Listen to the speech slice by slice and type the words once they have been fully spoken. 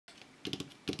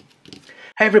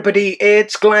Hey everybody,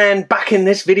 it's Glenn back in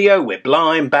this video with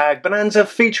Blind Bag Bonanza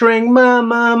featuring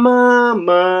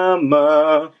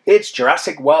It's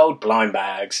Jurassic World Blind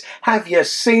Bags. Have you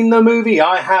seen the movie?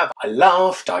 I have. I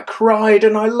laughed, I cried,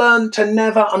 and I learned to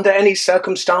never under any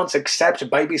circumstance accept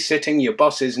babysitting your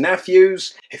boss's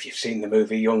nephews. If you've seen the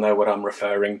movie, you'll know what I'm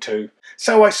referring to.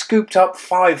 So I scooped up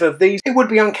 5 of these. It would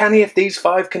be uncanny if these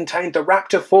 5 contained the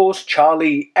Raptor Force,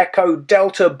 Charlie, Echo,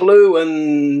 Delta, Blue,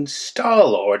 and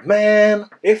Star-Lord, man.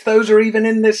 If those are even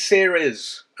in this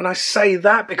series. And I say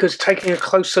that because taking a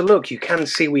closer look, you can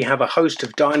see we have a host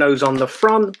of dinos on the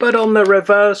front, but on the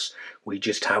reverse, we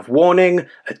just have warning,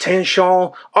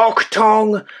 attention,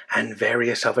 octong, and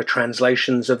various other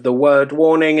translations of the word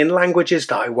warning in languages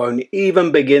that I won't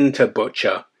even begin to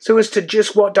butcher. So as to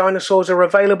just what dinosaurs are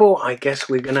available, I guess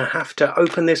we're going to have to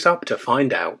open this up to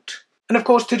find out. And of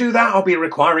course, to do that, I'll be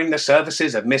requiring the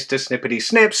services of Mr. Snippety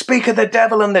Snip, speak of the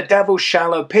devil and the devil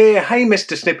shall appear. Hey,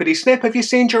 Mr. Snippety Snip, have you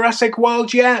seen Jurassic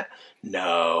World yet?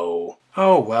 No.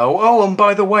 Oh, well. Oh, and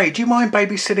by the way, do you mind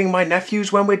babysitting my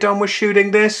nephews when we're done with shooting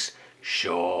this?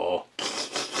 Sure.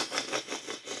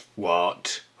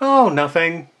 What? Oh,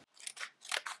 nothing.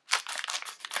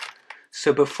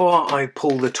 So before I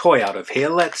pull the toy out of here,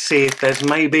 let's see if there's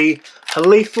maybe a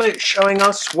leaflet showing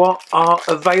us what are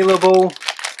available.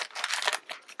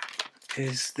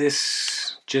 Is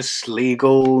this just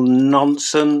legal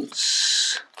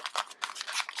nonsense?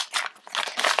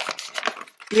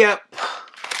 Yep.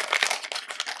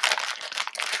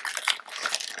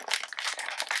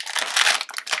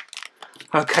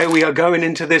 Okay, we are going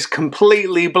into this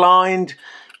completely blind.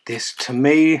 This, to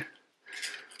me,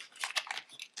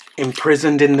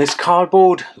 imprisoned in this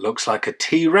cardboard, looks like a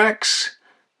T-Rex.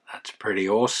 That's pretty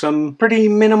awesome. Pretty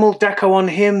minimal deco on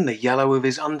him. The yellow of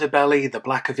his underbelly, the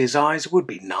black of his eyes. Would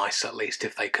be nice at least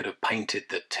if they could have painted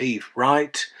the teeth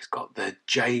right. He's got the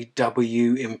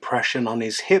JW impression on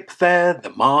his hip there,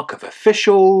 the mark of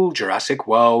official Jurassic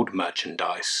World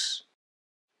merchandise.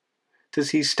 Does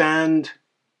he stand?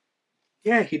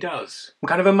 Yeah, he does. I'm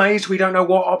kind of amazed we don't know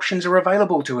what options are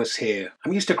available to us here.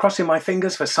 I'm used to crossing my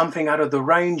fingers for something out of the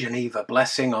range and either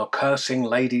blessing or cursing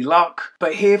Lady Luck.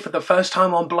 But here, for the first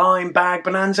time on Blind Bag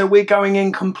Bonanza, we're going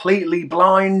in completely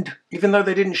blind. Even though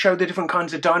they didn't show the different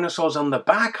kinds of dinosaurs on the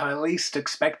back, I at least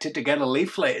expected to get a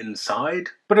leaflet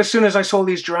inside. But as soon as I saw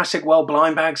these Jurassic World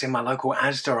blind bags in my local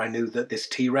Asda, I knew that this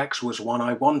T-Rex was one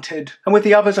I wanted. And with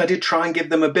the others, I did try and give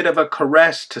them a bit of a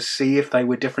caress to see if they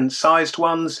were different sized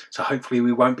ones. So hopefully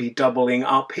we won't be doubling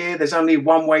up here. There's only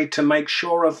one way to make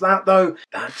sure of that though.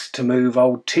 That's to move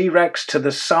old T-Rex to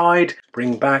the side,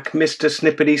 bring back Mr.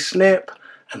 Snippety Snip,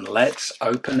 and let's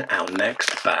open our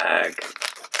next bag.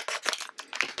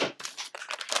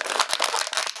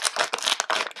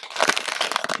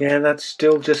 Yeah, that's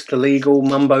still just the legal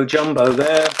mumbo-jumbo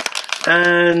there.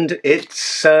 And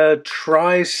it's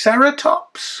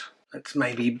Triceratops. Let's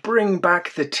maybe bring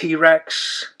back the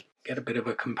T-Rex, get a bit of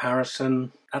a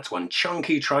comparison. That's one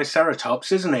chunky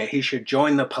Triceratops, isn't it? He should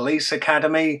join the police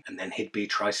academy, and then he'd be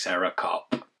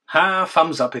Triceracop. Ha,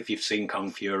 thumbs up if you've seen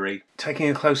Kung Fury. Taking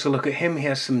a closer look at him, he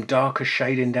has some darker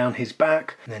shading down his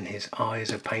back, and then his eyes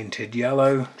are painted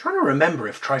yellow. Trying to remember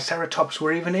if Triceratops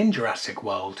were even in Jurassic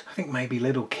World. I think maybe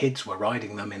little kids were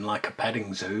riding them in like a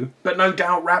petting zoo. But no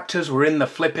doubt raptors were in the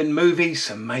flippin' movie,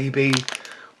 so maybe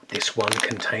this one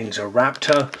contains a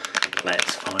raptor.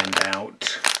 Let's find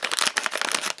out.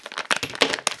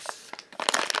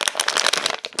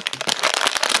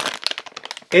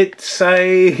 It's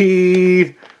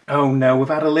a... Oh no,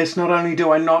 without a list, not only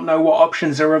do I not know what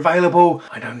options are available,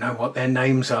 I don't know what their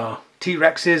names are.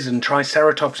 T-Rexes and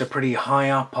Triceratops are pretty high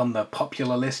up on the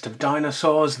popular list of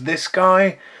dinosaurs. This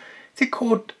guy, is it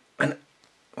called an...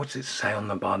 What's it say on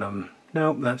the bottom?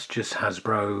 Nope, that's just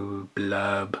Hasbro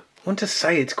blurb. I want to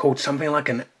say it's called something like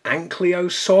an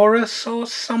Ankylosaurus or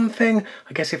something.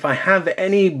 I guess if I have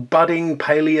any budding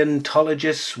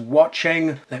paleontologists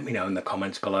watching, let me know in the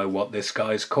comments below what this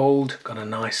guy's called. Got a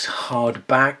nice hard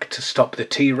back to stop the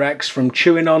T-Rex from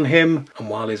chewing on him.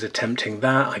 And while he's attempting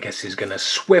that, I guess he's going to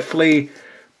swiftly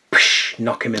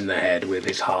knock him in the head with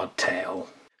his hard tail.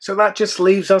 So that just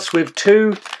leaves us with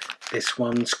 2. This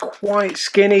one's quite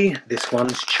skinny. This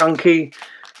one's chunky.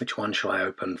 Which one shall I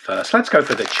open first? Let's go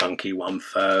for the chunky one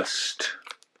first.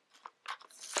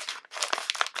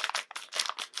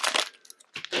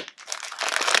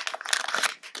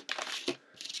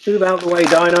 Move out the way,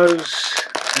 dinos.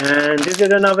 And is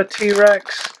it another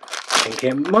T-Rex? I think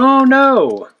it... Oh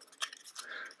no!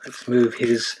 Let's move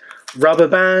his rubber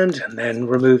band and then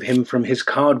remove him from his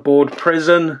cardboard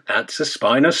prison. That's a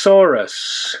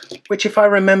Spinosaurus, which if I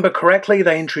remember correctly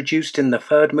they introduced in the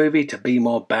third movie to be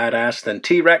more badass than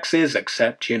T-Rexes,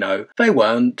 except, you know, they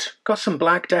weren't. Got some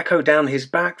black deco down his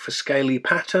back for scaly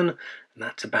pattern, and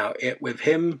that's about it with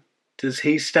him. Does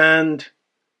he stand?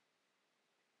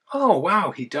 Oh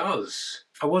wow, he does.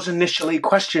 I was initially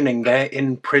questioning their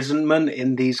imprisonment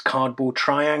in these cardboard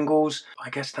triangles. I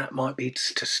guess that might be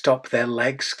to stop their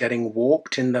legs getting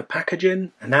warped in the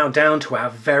packaging. And now down to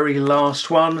our very last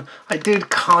one. I did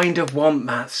kind of want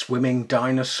that swimming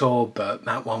dinosaur, but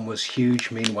that one was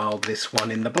huge. Meanwhile, this one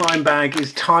in the blind bag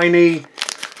is tiny.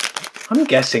 I'm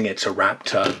guessing it's a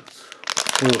raptor.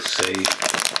 We'll see.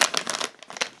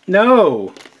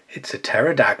 No! It's a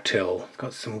pterodactyl.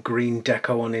 Got some green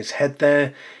deco on his head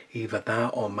there. Either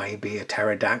that or maybe a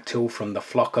pterodactyl from the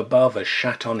flock above has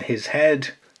shat on his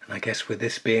head. And I guess with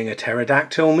this being a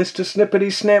pterodactyl, Mr.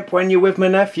 Snippety Snip, when you're with my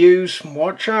nephews,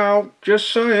 watch out,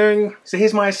 just saying. So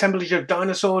here's my assemblage of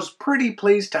dinosaurs. Pretty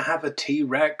pleased to have a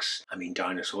T-Rex. I mean,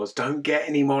 dinosaurs don't get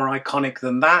any more iconic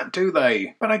than that, do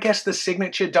they? But I guess the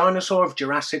signature dinosaur of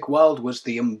Jurassic World was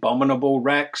the Abominable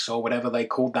Rex, or whatever they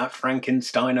called that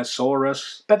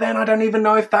Frankensteinosaurus. But then I don't even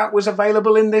know if that was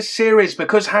available in this series,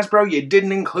 because Hasbro, you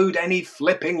didn't include any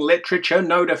flipping literature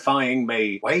notifying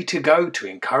me. Way to go to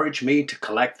encourage me to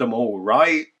collect them all,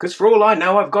 right? Because for all I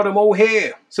know, I've got them all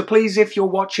here. So please, if you're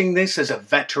watching this as a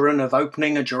veteran of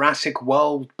opening a Jurassic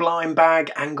World blind bag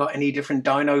and got any different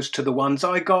dinos to the ones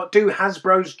I got, do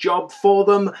Hasbro's job for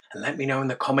them and let me know in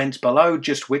the comments below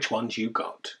just which ones you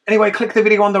got. Anyway, click the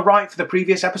video on the right for the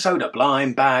previous episode of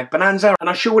Blind Bag Bonanza,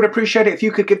 and I sure would appreciate it if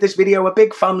you could give this video a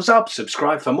big thumbs up,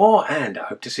 subscribe for more, and I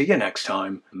hope to see you next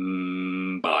time.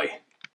 Bye.